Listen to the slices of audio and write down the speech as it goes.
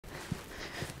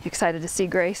Excited to see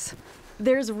Grace.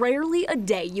 There's rarely a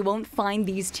day you won't find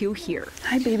these two here.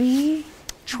 Hi, baby.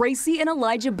 Tracy and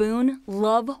Elijah Boone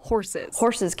love horses.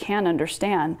 Horses can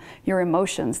understand your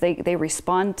emotions. They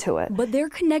respond to it. But their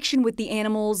connection with the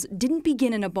animals didn't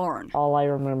begin in a barn. All I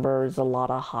remember is a lot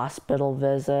of hospital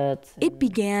visits. It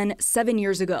began 7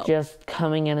 years ago. Just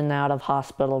coming in and out of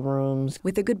hospital rooms.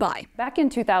 With a goodbye. Back in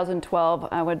 2012,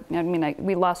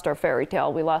 we lost our fairy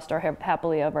tale. We lost our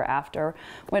happily ever after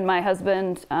when my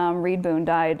husband, Reed Boone,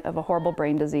 died of a horrible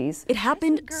brain disease. It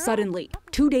happened suddenly.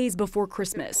 2 days before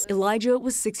Christmas, Elijah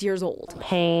was 6 years old.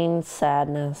 Pain,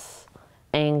 sadness,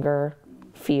 anger,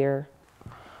 fear,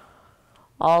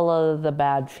 all of the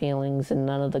bad feelings and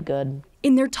none of the good.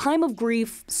 In their time of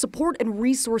grief, support and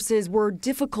resources were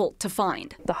difficult to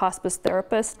find. The hospice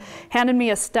therapist handed me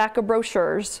a stack of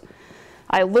brochures.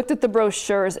 I looked at the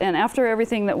brochures, and after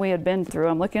everything that we had been through,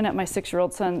 I'm looking at my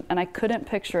 6-year-old son, and I couldn't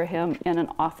picture him in an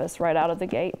office right out of the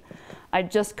gate. I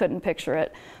just couldn't picture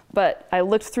it. But I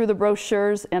looked through the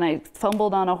brochures, and I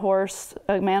fumbled on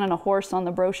a man and a horse on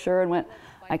the brochure, and went,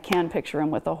 I can picture him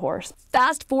with a horse.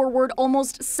 Fast forward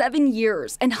almost 7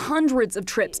 years and hundreds of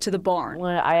trips to the barn.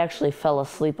 When I actually fell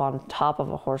asleep on top of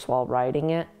a horse while riding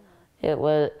it,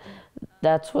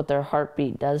 that's what their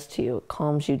heartbeat does to you. It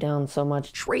calms you down so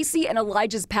much. Tracy and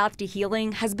Elijah's path to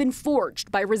healing has been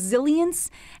forged by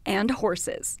resilience and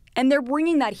horses. And they're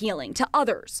bringing that healing to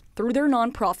others through their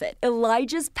nonprofit,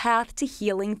 Elijah's Path to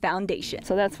Healing Foundation.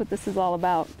 So that's what this is all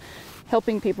about,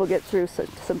 helping people get through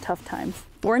some tough times.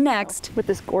 For Next, with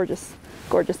this gorgeous,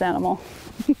 gorgeous animal.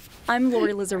 I'm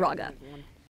Lori Lizarraga.